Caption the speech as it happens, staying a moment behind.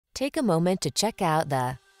Take a moment to check out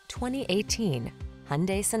the 2018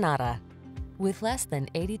 Hyundai Sonata. With less than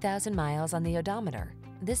 80,000 miles on the odometer,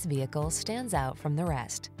 this vehicle stands out from the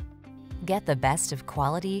rest. Get the best of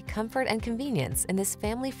quality, comfort, and convenience in this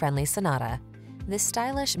family-friendly Sonata. This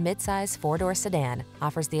stylish midsize four-door sedan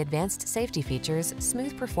offers the advanced safety features,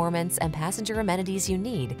 smooth performance, and passenger amenities you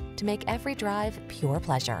need to make every drive pure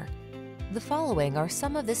pleasure. The following are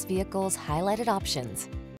some of this vehicle's highlighted options: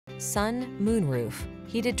 sun, moonroof,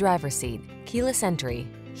 heated driver's seat, keyless entry,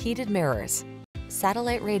 heated mirrors,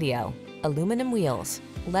 satellite radio, aluminum wheels,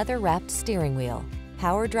 leather-wrapped steering wheel,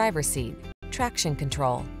 power driver's seat, traction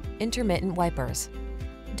control, intermittent wipers.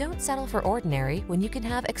 Don't settle for ordinary when you can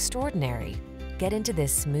have extraordinary. Get into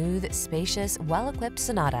this smooth, spacious, well-equipped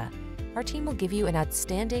Sonata. Our team will give you an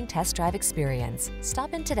outstanding test drive experience.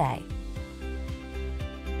 Stop in today.